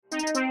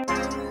This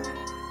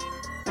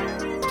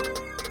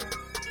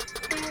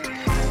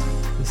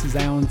is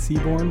Alan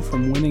Seaborn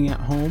from Winning at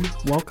Home.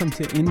 Welcome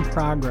to In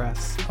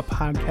Progress, a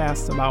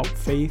podcast about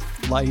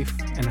faith, life,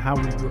 and how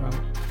we grow.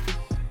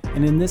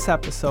 And in this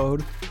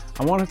episode,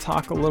 I want to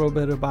talk a little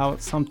bit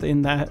about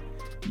something that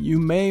you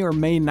may or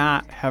may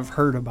not have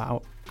heard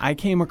about. I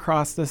came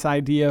across this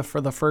idea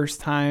for the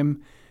first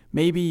time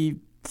maybe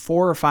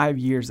 4 or 5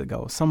 years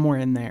ago, somewhere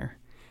in there.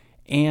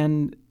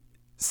 And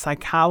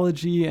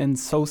psychology and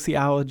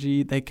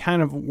sociology, they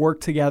kind of work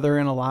together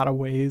in a lot of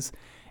ways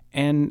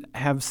and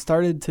have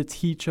started to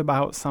teach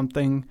about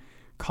something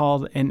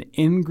called an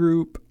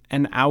in-group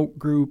and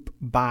out-group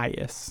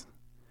bias.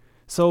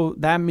 So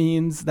that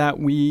means that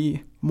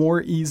we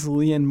more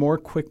easily and more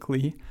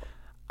quickly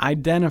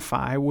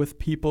identify with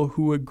people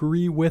who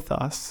agree with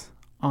us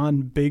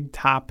on big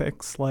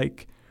topics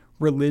like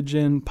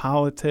religion,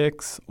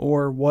 politics,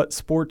 or what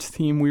sports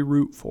team we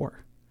root for,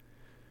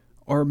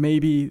 or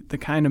maybe the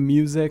kind of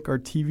music or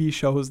TV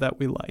shows that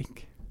we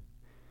like.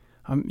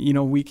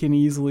 We can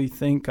easily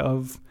think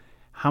of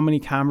how many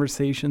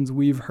conversations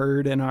we've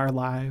heard in our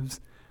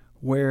lives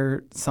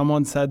where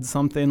someone said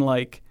something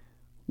like,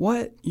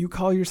 "What? You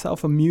call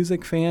yourself a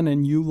music fan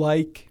and you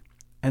like,"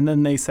 and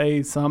then they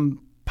say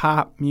some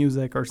pop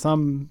music or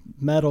some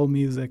metal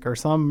music or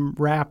some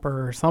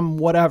rapper or some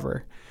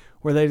whatever,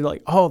 where they're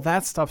like, "Oh,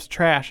 that stuff's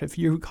trash. If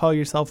you call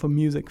yourself a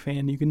music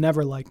fan, you can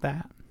never like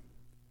that."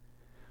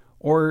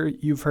 Or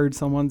you've heard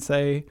someone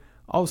say,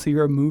 "Oh, so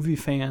you're a movie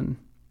fan.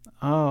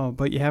 Oh,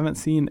 but you haven't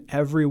seen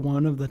every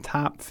one of the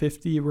top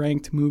 50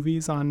 ranked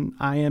movies on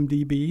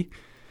IMDb?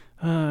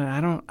 I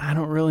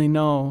don't really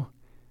know."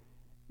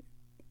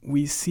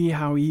 We see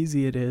how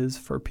easy it is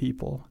for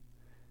people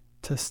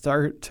to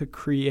start to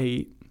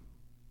create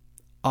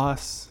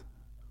us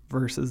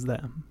versus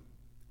them.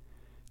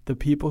 The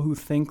people who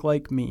think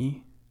like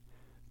me,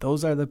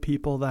 those are the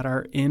people that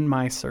are in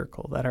my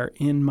circle, that are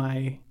in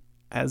my,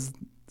 as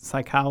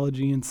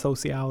psychology and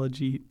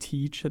sociology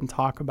teach and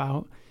talk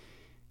about,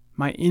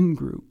 my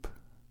in-group.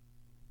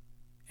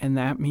 And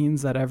that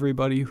means that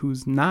everybody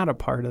who's not a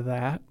part of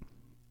that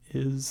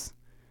is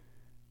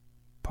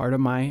part of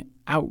my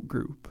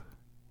out-group.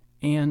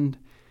 And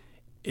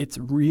it's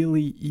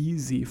really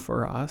easy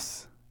for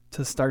us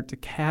to start to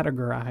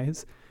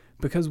categorize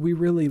because we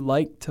really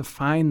like to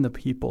find the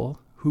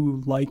people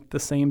who like the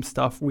same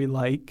stuff we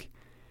like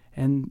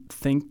and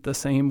think the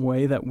same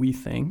way that we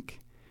think.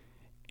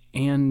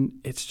 And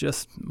it's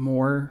just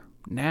more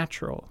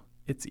natural.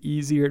 It's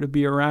easier to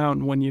be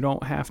around when you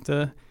don't have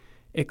to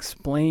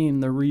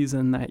explain the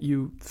reason that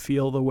you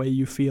feel the way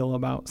you feel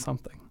about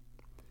something.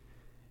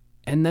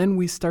 And then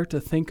we start to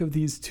think of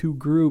these two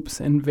groups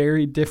in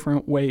very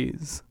different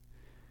ways.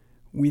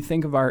 We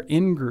think of our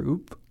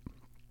in-group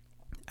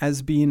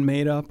as being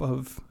made up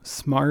of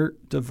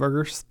smart,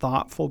 diverse,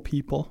 thoughtful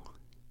people.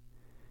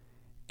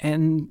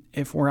 And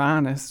if we're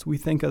honest, we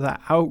think of the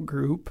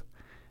out-group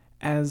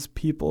as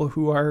people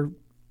who are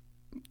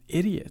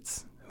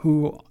idiots,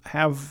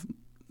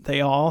 they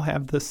all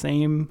have the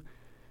same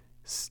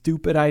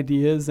stupid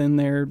ideas in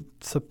their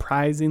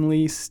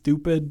surprisingly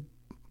stupid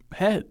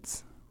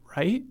heads,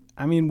 right?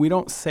 I mean, we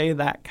don't say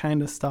that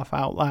kind of stuff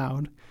out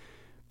loud,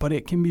 but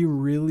it can be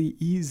really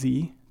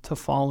easy to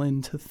fall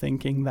into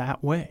thinking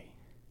that way.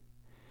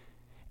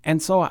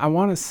 And so I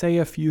want to say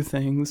a few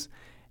things,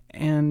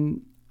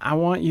 and I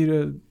want you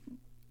to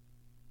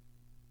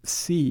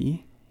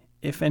see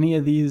if any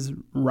of these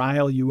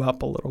rile you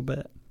up a little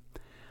bit.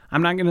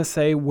 I'm not going to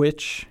say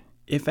which,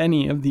 if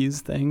any, of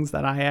these things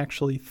that I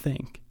actually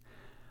think.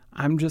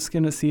 I'm just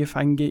going to see if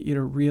I can get you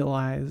to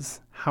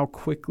realize how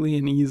quickly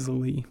and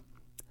easily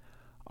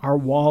our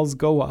walls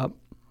go up.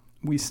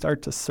 We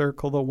start to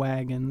circle the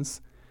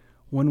wagons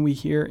when we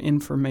hear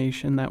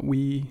information that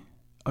we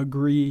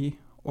agree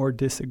or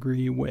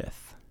disagree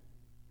with.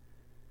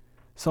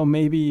 So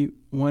maybe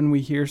when we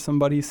hear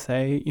somebody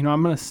say,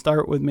 I'm going to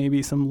start with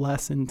maybe some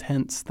less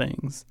intense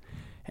things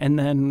and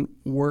then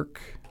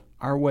work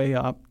our way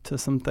up to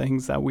some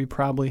things that we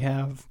probably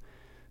have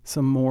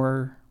some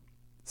more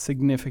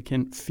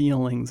significant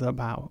feelings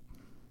about.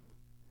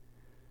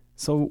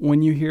 So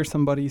when you hear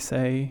somebody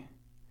say,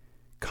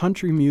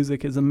 "Country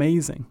music is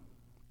amazing,"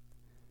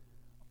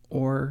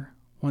 or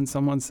when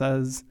someone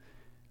says,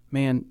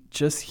 "Man,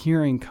 just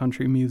hearing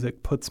country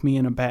music puts me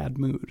in a bad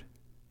mood,"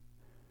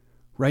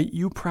 right?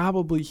 You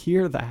probably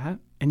hear that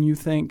and you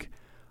think,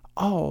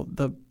 "Oh,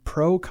 the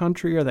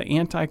pro-country or the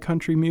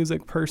anti-country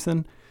music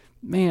person,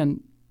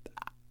 man,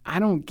 I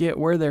don't get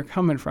where they're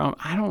coming from.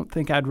 I don't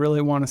think I'd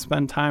really want to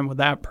spend time with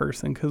that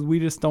person because we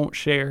just don't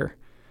share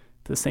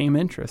the same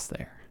interests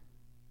there."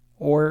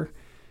 Or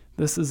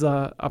this is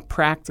a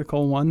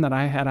practical one that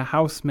I had a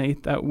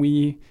housemate that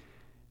we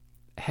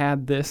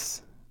had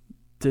this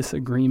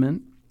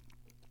disagreement.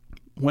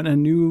 When a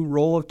new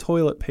roll of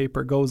toilet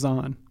paper goes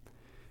on,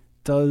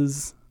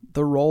 does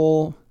the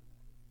roll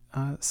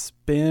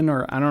spin,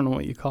 or I don't know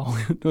what you call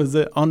it, does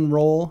it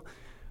unroll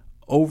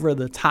over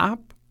the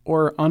top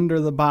or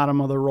under the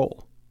bottom of the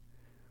roll,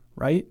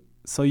 right?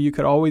 So you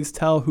could always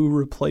tell who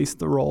replaced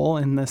the roll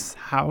in this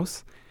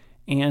house,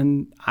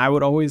 And I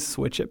would always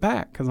switch it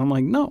back because I'm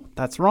like, no,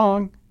 that's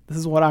wrong. This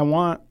is what I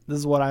want. This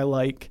is what I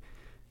like.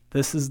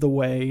 This is the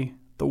way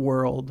the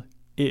world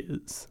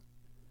is,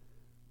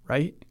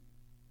 right?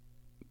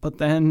 But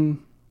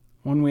then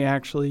when we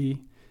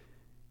actually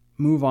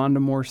move on to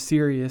more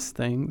serious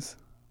things,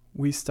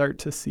 we start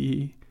to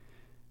see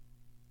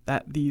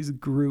that these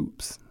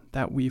groups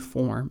that we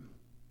form,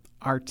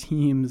 our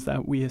teams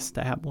that we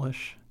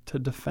establish to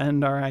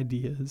defend our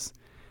ideas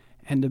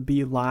and to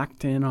be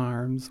locked in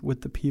arms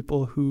with the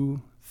people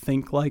who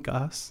think like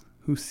us,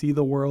 who see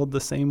the world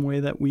the same way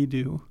that we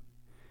do,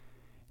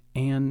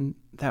 and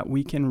that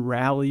we can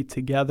rally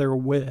together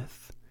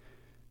with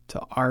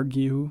to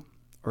argue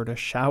or to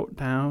shout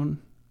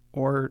down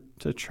or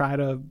to try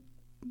to,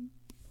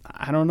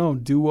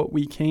 do what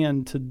we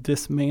can to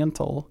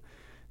dismantle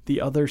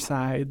the other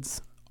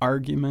side's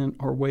argument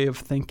or way of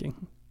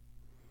thinking.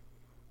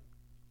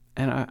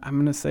 And I'm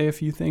going to say a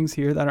few things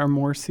here that are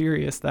more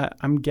serious that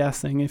I'm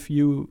guessing if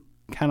you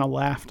kind of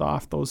laughed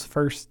off those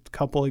first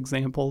couple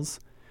examples,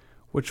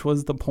 which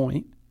was the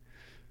point,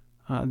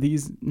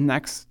 these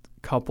next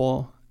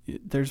couple,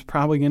 there's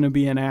probably going to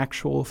be an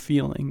actual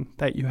feeling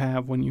that you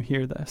have when you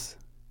hear this.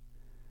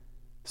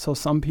 So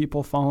some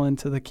people fall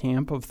into the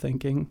camp of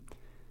thinking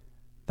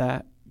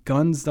that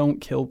guns don't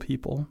kill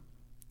people,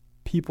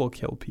 people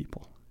kill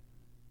people.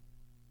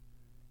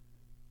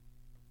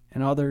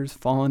 And others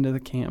fall into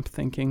the camp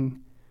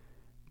thinking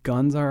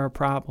guns are a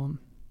problem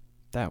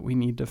that we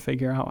need to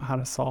figure out how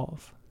to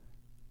solve.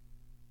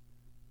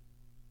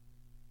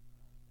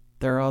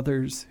 There are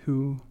others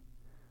who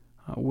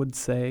would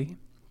say,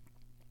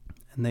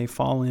 and they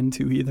fall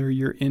into either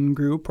your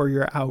in-group or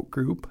your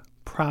out-group,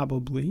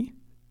 probably,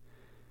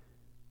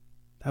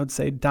 I would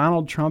say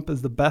Donald Trump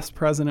is the best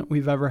president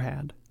we've ever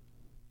had.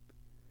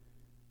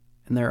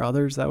 And there are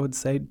others that would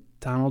say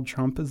Donald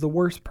Trump is the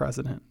worst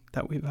president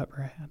that we've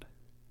ever had.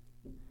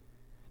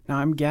 Now,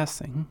 I'm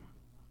guessing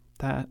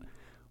that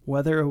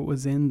whether it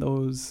was in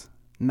those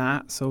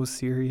not so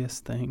serious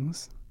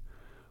things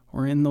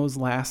or in those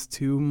last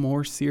two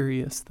more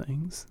serious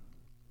things,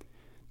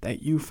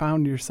 that you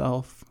found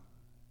yourself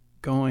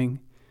going,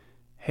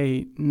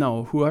 hey,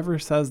 no, whoever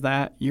says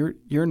that,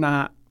 you're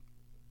not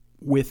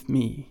with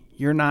me.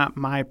 You're not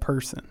my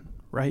person,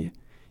 right?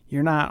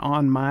 You're not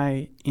on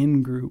my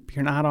in-group.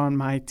 You're not on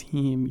my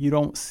team. You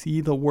don't see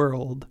the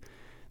world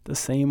the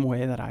same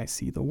way that I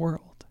see the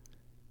world.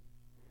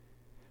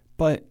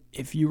 But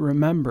if you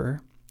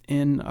remember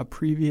in a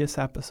previous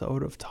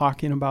episode of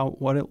talking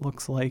about what it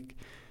looks like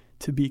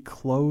to be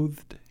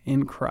clothed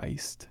in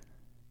Christ,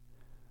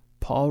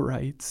 Paul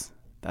writes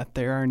that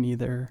there are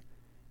neither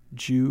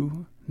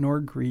Jew nor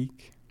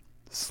Greek,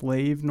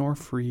 slave nor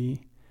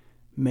free,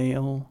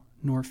 male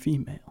nor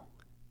female.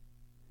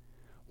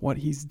 What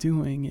he's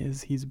doing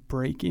is he's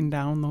breaking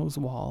down those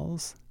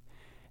walls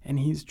and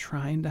he's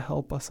trying to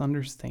help us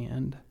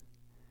understand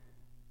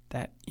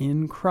that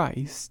in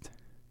Christ,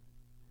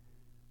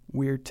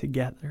 we're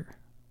together,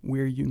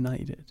 we're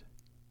united.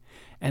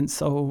 And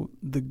so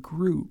the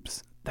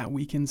groups that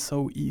we can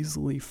so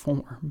easily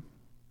form,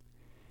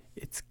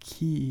 it's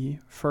key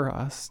for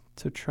us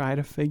to try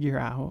to figure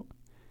out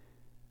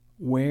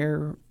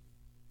where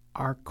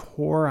our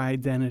core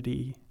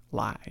identity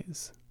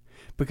lies.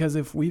 Because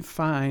if we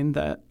find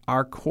that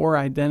our core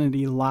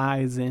identity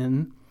lies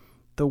in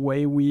the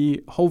way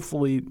we,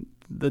 hopefully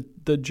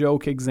the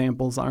joke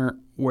examples aren't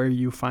where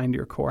you find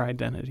your core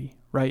identity,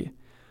 right?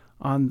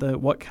 On the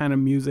what kind of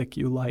music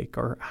you like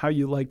or how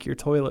you like your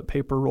toilet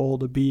paper roll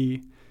to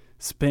be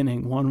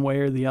spinning one way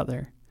or the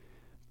other.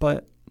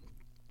 But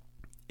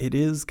it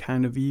is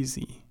kind of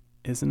easy,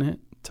 isn't it,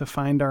 to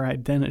find our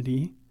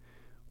identity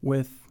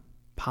with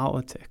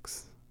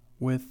politics,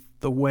 with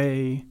the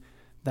way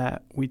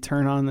that we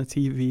turn on the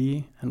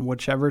TV and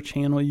whichever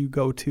channel you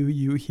go to,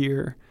 you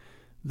hear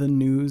the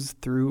news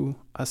through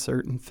a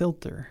certain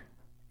filter.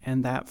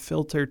 And that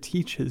filter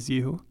teaches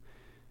you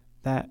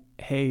that,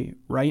 hey,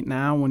 right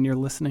now when you're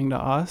listening to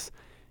us,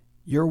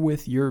 you're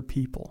with your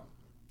people.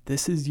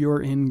 This is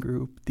your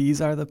in-group. These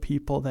are the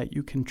people that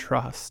you can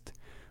trust,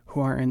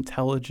 who are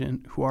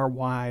intelligent, who are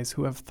wise,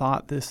 who have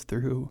thought this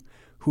through,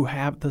 who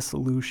have the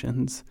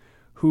solutions,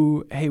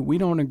 who, hey, we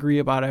don't agree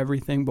about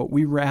everything, but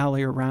we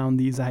rally around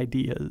these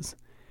ideas.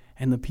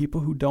 And the people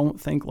who don't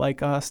think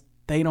like us,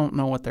 they don't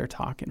know what they're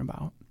talking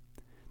about.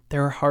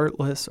 They're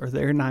heartless, or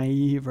they're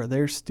naive, or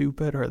they're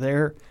stupid, or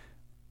they're,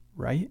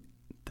 right?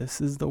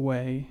 This is the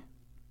way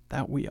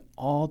that we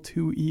all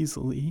too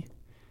easily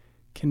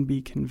can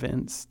be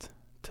convinced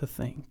to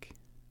think.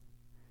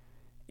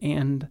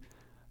 And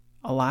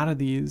a lot of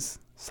these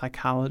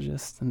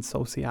psychologists and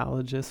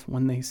sociologists,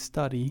 when they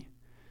study,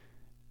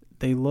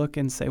 they look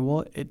and say,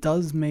 well, it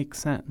does make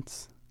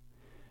sense.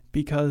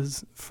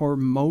 Because for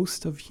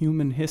most of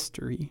human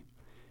history,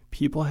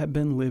 people have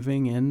been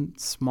living in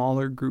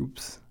smaller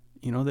groups.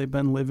 You know, they've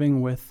been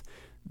living with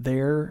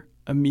their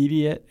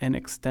immediate and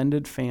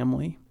extended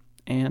family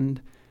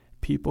and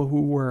people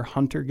who were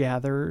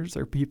hunter-gatherers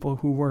or people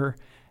who were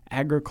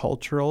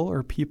agricultural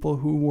or people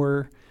who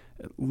were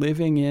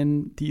living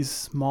in these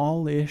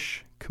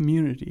smallish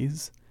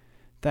communities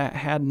that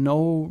had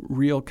no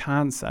real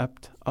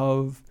concept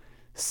of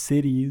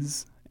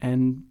cities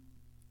and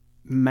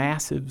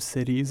massive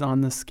cities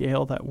on the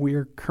scale that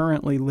we're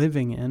currently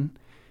living in,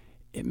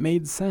 it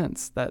made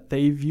sense that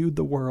they viewed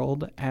the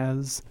world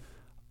as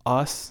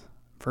us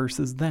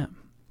versus them.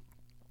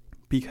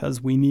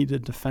 Because we need to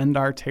defend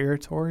our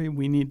territory,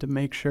 we need to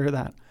make sure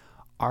that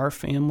our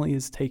family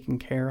is taken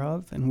care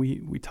of, and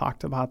we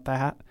talked about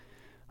that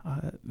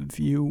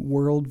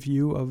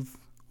worldview of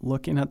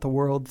looking at the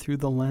world through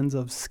the lens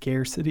of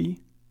scarcity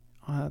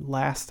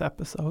last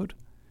episode.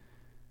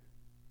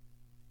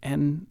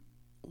 And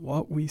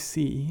what we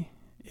see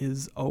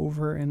is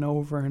over and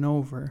over and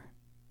over,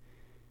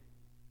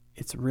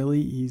 it's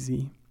really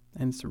easy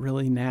and it's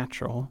really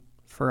natural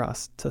for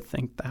us to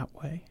think that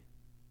way.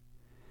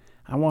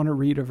 I want to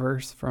read a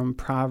verse from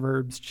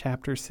Proverbs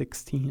chapter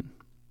 16.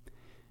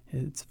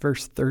 It's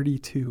verse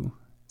 32.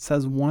 It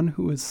says, "One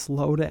who is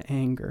slow to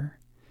anger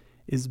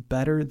is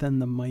better than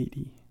the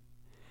mighty,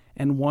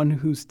 and one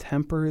whose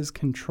temper is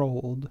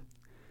controlled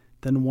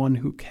than one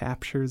who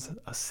captures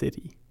a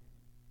city."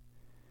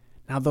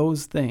 Now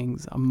those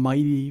things, a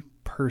mighty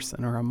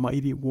person or a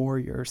mighty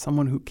warrior or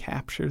someone who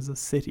captures a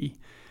city,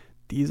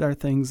 these are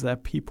things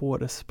that people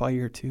would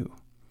aspire to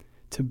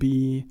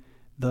be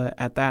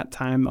at that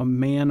time, a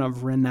man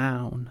of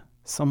renown,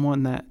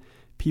 someone that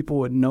people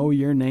would know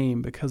your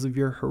name because of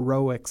your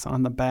heroics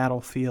on the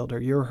battlefield or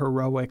your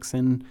heroics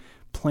in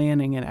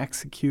planning and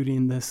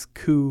executing this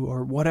coup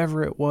or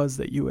whatever it was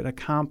that you had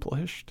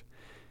accomplished.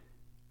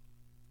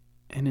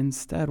 And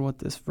instead, what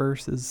this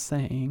verse is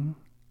saying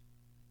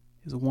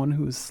is one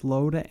who is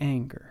slow to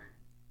anger,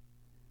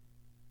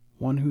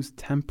 one whose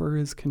temper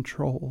is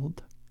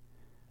controlled,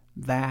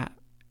 that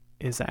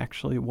is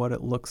actually what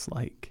it looks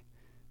like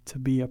to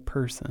be a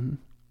person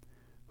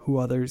who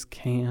others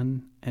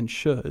can and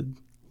should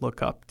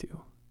look up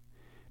to,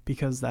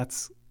 because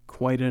that's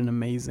quite an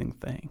amazing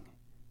thing.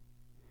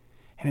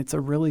 And it's a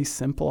really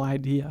simple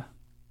idea.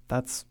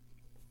 That's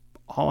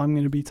all I'm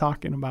going to be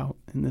talking about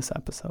in this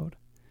episode,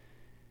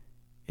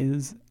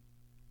 is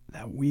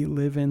that we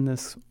live in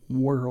this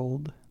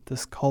world,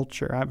 this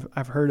culture.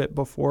 I've heard it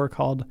before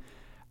called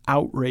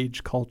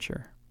outrage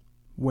culture,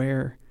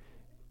 where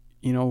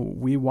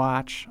we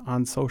watch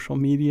on social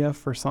media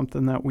for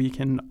something that we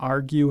can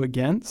argue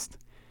against,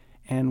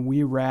 and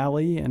we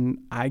rally, and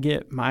I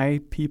get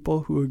my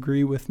people who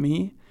agree with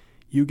me,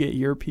 you get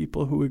your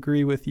people who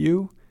agree with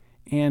you,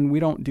 and we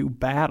don't do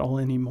battle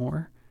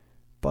anymore,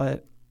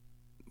 but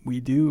we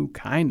do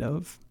kind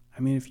of.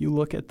 I mean, if you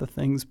look at the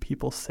things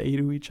people say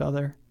to each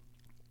other,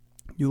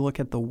 you look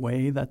at the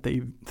way that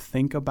they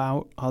think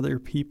about other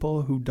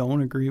people who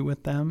don't agree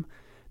with them,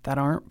 that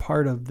aren't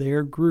part of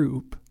their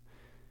group,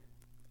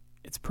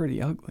 it's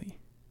pretty ugly.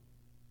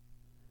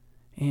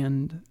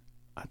 And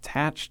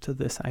attached to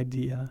this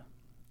idea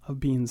of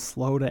being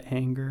slow to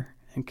anger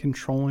and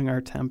controlling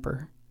our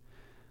temper,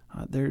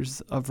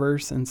 there's a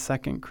verse in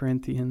 2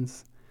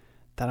 Corinthians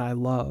that I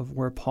love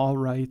where Paul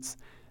writes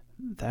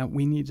that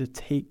we need to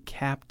take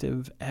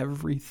captive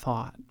every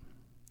thought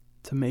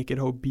to make it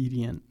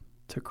obedient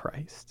to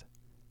Christ.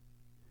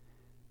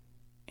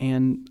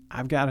 And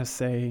I've got to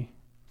say,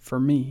 for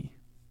me,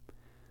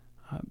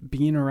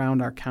 being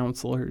around our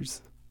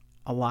counselors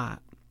a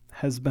lot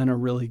has been a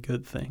really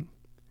good thing,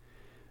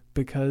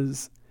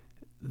 because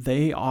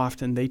they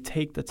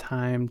take the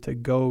time to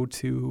go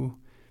to,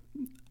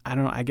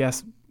 I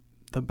guess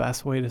the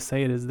best way to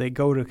say it is they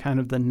go to kind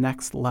of the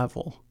next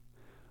level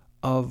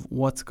of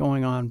what's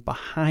going on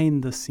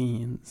behind the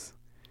scenes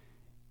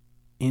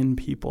in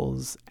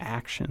people's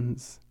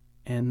actions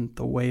and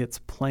the way it's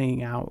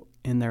playing out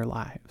in their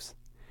lives.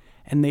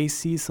 And they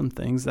see some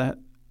things that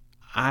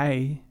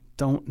I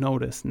don't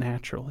notice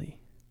naturally.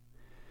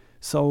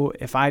 So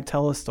if I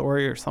tell a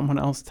story or someone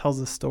else tells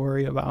a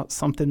story about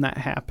something that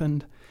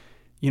happened,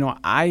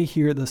 I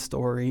hear the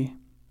story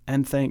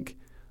and think,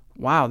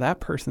 wow, that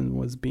person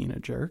was being a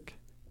jerk.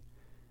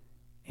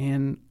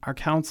 And our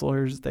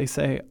counselors, they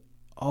say,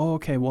 oh,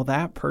 okay, well,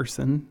 that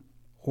person,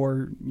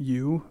 or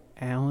you,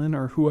 Alan,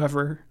 or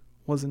whoever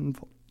was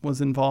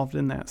involved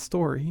in that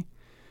story,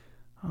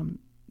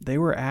 they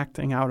were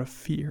acting out of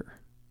fear,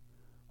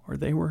 or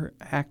they were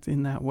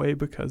acting that way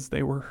because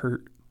they were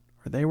hurt,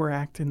 or they were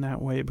acting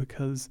that way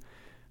because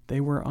they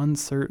were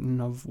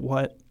uncertain of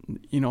what,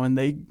 and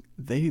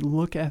they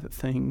look at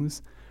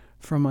things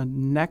from a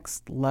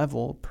next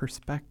level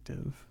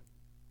perspective.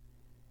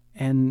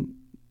 And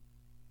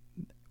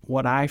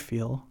what I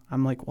feel,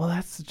 I'm like, well,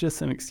 that's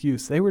just an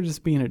excuse. They were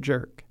just being a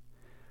jerk.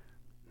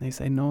 They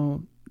say,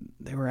 no,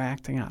 they were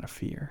acting out of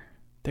fear.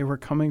 They were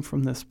coming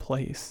from this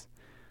place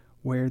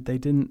where they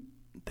didn't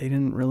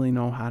really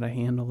know how to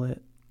handle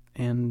it,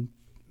 and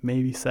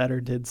maybe said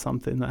or did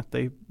something that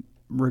they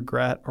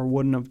regret or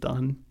wouldn't have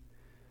done.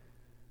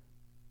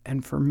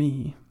 And for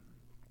me,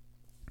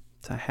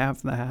 to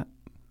have that,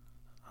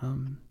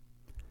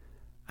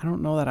 I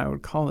don't know that I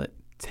would call it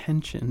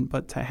tension,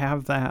 but to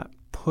have that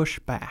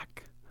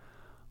pushback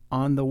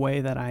on the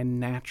way that I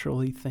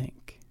naturally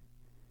think.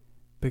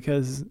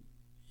 Because,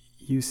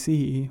 you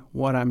see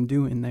what I'm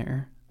doing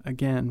there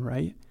again,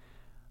 right?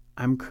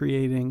 I'm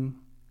creating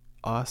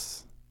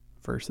us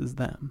versus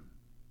them.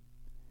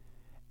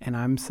 And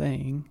I'm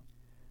saying,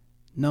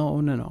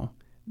 no.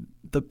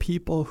 The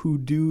people who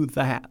do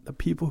that, the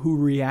people who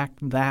react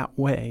that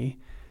way,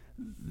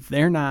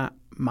 they're not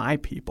my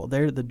people.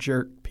 They're the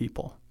jerk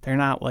people. They're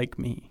not like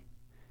me.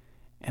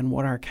 And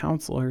what our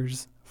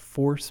counselors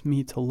force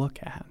me to look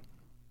at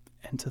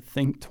and to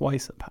think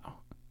twice about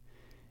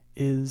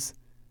is,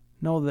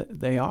 no, that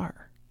they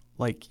are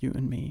like you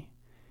and me.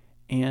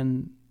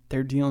 And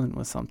they're dealing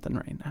with something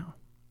right now.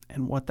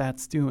 And what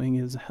that's doing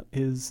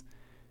is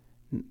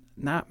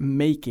not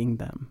making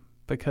them,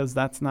 because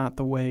that's not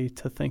the way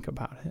to think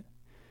about it.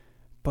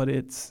 But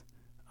it's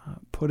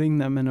putting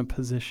them in a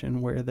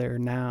position where they're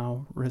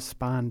now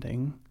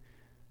responding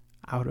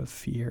out of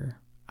fear,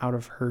 out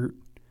of hurt,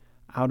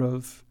 out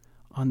of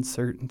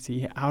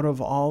uncertainty, out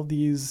of all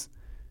these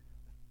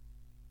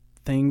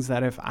things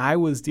that if I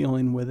was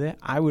dealing with it,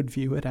 I would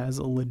view it as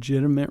a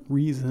legitimate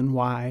reason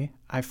why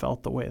I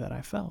felt the way that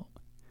I felt.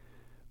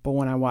 But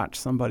when I watch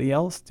somebody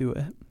else do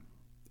it,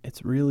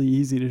 it's really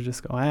easy to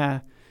just go,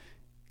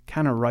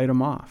 kind of write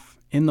them off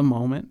in the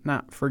moment,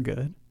 not for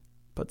good,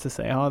 but to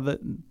say,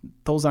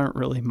 those aren't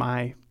really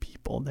my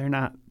people. They're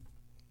not,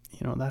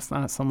 that's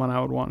not someone I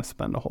would want to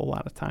spend a whole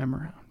lot of time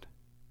around.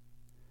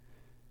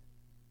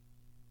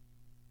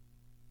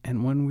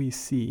 And when we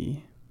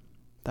see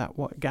that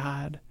what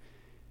God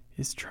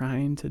is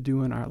trying to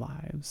do in our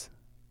lives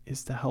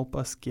is to help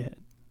us get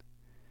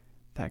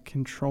that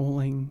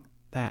controlling,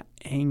 that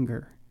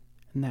anger,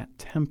 and that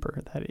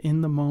temper that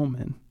in the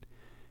moment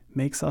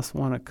makes us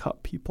want to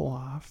cut people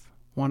off,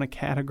 want to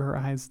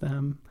categorize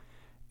them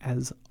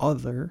as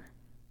other,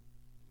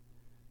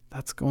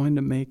 that's going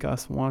to make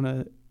us want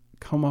to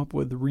come up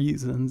with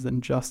reasons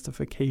and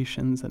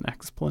justifications and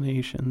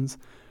explanations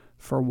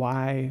for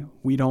why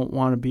we don't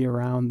want to be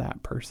around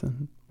that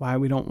person, why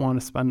we don't want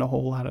to spend a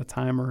whole lot of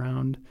time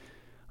around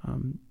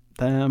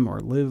them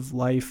or live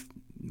life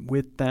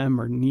with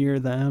them or near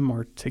them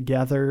or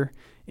together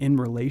in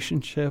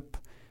relationship,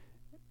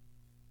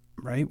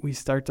 right? We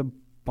start to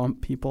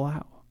bump people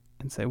out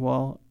and say,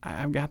 well,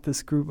 I've got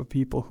this group of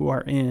people who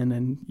are in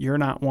and you're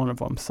not one of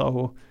them,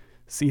 so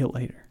see you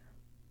later.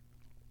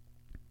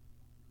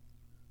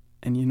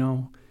 And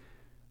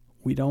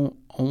we don't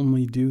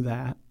only do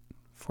that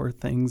for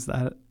things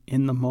that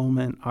in the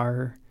moment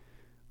are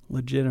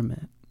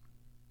legitimate.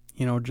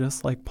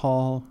 Just like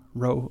Paul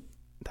wrote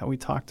that we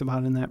talked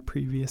about in that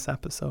previous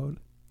episode,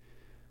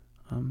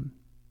 when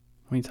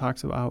he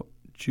talks about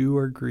Jew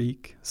or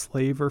Greek,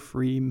 slave or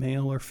free,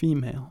 male or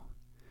female.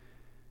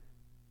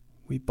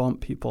 We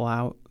bump people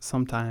out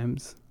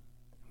sometimes.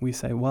 We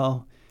say,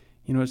 well,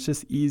 it's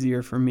just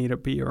easier for me to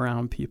be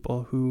around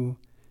people who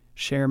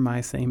share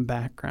my same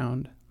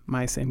background,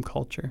 my same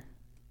culture.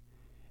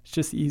 It's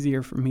just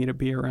easier for me to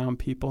be around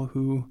people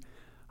who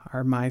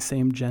are my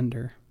same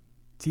gender.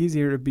 It's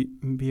easier to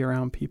be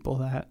around people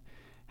that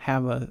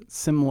have a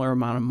similar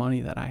amount of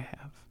money that I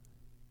have.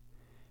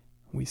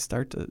 We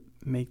start to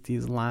make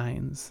these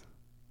lines.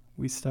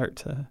 We start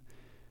to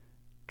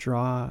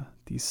draw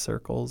these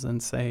circles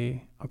and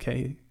say,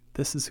 okay,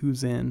 this is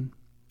who's in,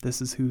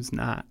 this is who's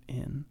not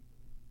in.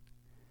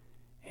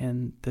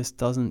 And this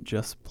doesn't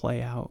just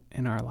play out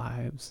in our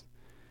lives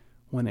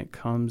when it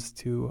comes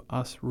to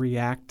us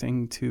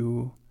reacting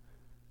to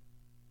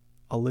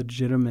a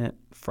legitimate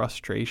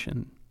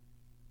frustration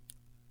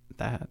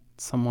that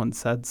someone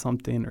said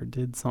something or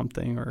did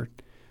something or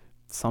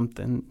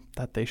something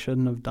that they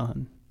shouldn't have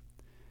done.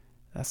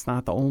 That's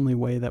not the only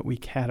way that we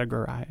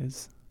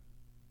categorize.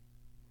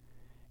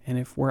 And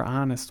if we're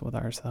honest with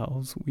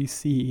ourselves, we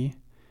see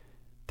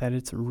that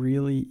it's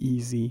really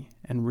easy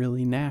and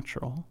really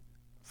natural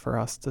for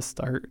us to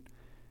start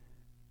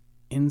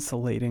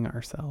insulating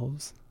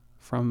ourselves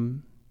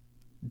from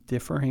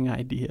differing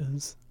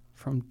ideas,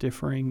 from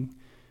differing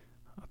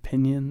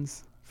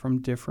opinions,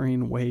 from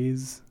differing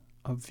ways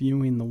of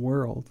viewing the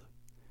world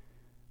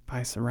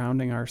by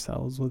surrounding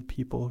ourselves with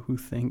people who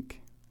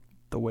think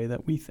the way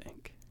that we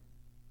think.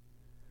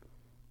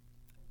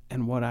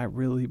 And what I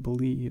really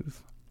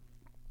believe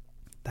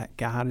that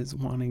God is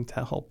wanting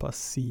to help us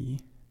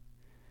see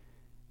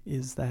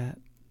is that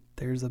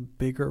there's a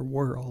bigger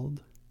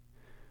world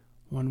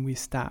when we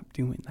stop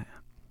doing that,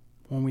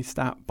 when we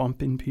stop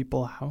bumping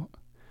people out,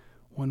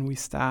 when we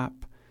stop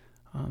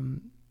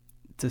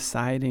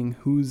deciding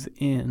who's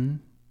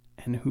in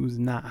and who's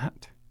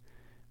not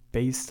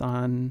based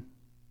on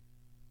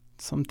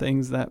some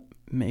things that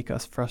make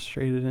us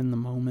frustrated in the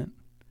moment,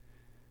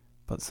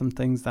 but some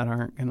things that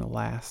aren't going to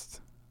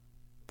last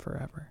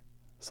forever,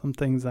 some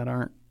things that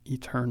aren't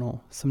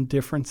eternal, some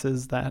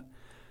differences that,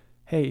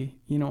 hey,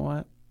 you know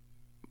what?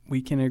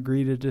 We can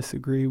agree to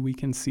disagree. We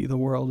can see the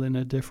world in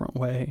a different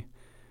way.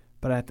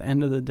 But at the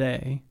end of the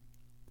day,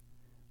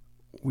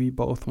 we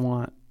both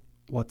want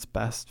what's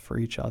best for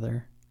each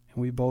other.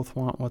 And we both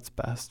want what's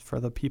best for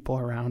the people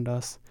around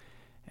us.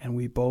 And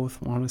we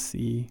both want to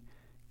see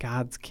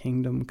God's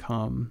kingdom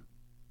come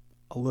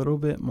a little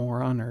bit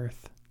more on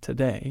earth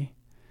today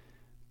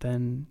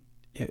than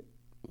it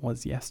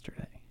was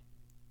yesterday.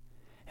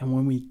 And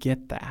when we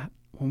get that,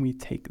 when we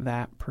take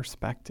that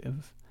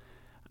perspective,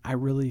 I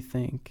really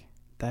think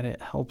that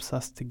it helps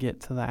us to get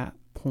to that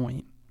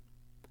point,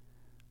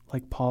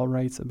 like Paul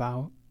writes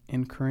about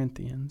in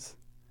Corinthians,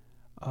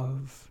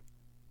 of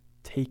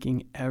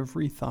taking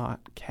every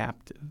thought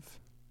captive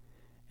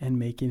and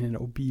making it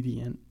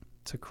obedient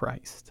to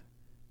Christ.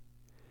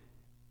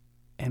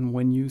 And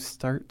when you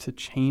start to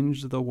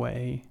change the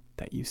way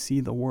that you see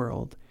the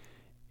world,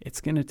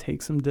 it's going to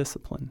take some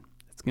discipline.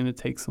 It's going to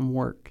take some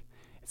work.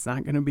 It's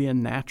not going to be a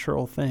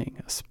natural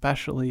thing,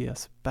 especially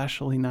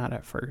not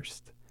at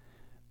first.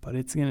 But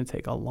it's going to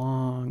take a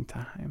long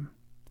time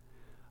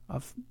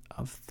of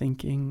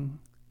thinking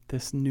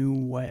this new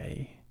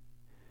way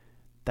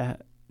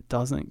that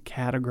doesn't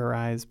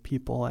categorize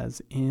people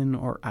as in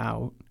or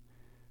out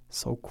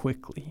so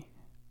quickly,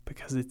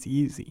 because it's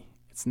easy.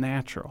 It's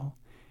natural.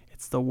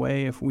 It's the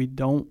way, if we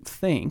don't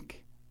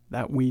think,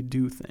 that we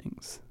do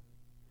things.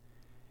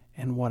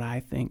 And what I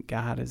think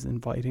God is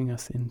inviting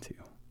us into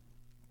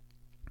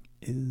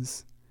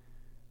is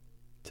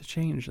to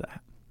change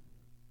that.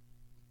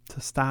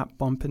 To stop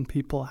bumping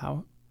people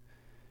out.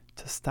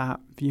 To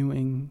stop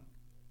viewing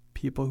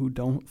people who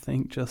don't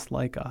think just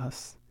like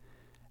us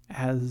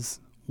as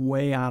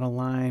way out of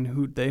line,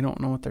 who they don't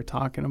know what they're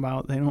talking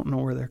about. They don't know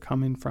where they're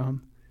coming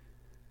from.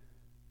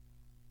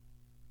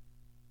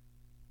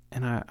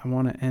 And I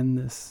want to end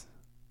this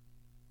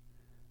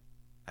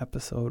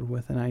episode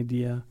with an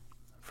idea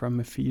from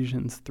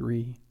Ephesians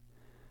 3.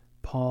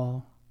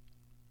 Paul,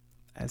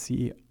 as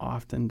he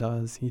often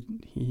does,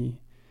 he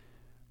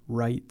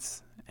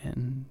writes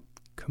and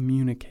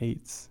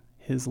communicates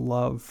his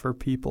love for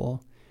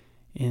people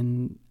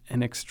in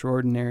an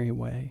extraordinary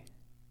way.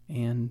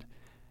 And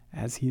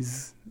as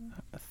he's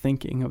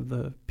thinking of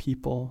the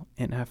people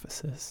in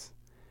Ephesus,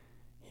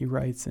 he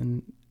writes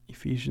in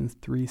Ephesians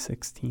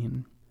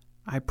 3:16,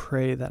 I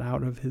pray that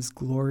out of his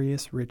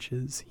glorious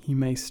riches he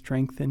may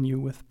strengthen you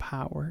with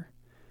power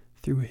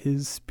through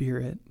his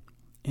Spirit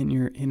in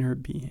your inner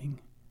being.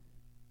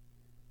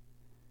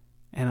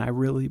 And I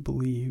really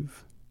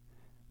believe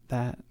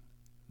that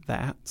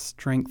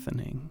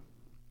strengthening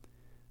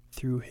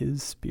through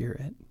his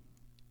Spirit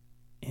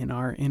in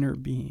our inner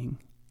being,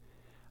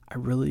 I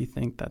really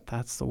think that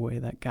that's the way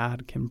that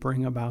God can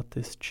bring about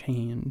this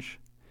change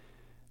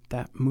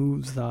that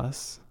moves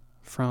us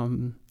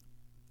from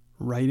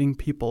writing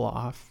people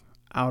off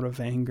out of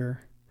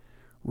anger,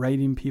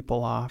 writing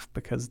people off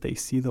because they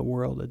see the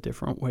world a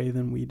different way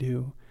than we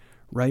do,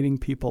 writing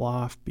people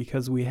off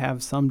because we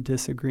have some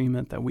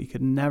disagreement that we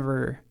could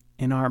never,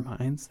 in our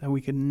minds, that we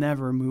could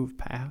never move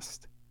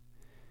past,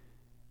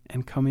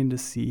 and coming to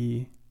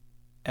see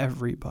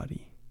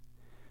everybody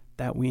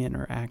that we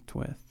interact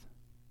with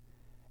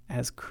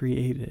as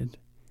created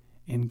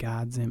in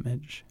God's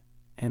image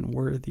and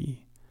worthy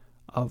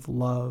of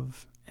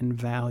love and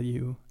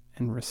value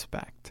and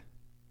respect.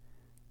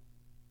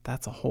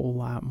 That's a whole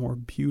lot more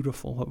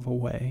beautiful of a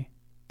way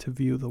to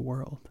view the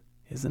world,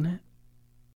 isn't it?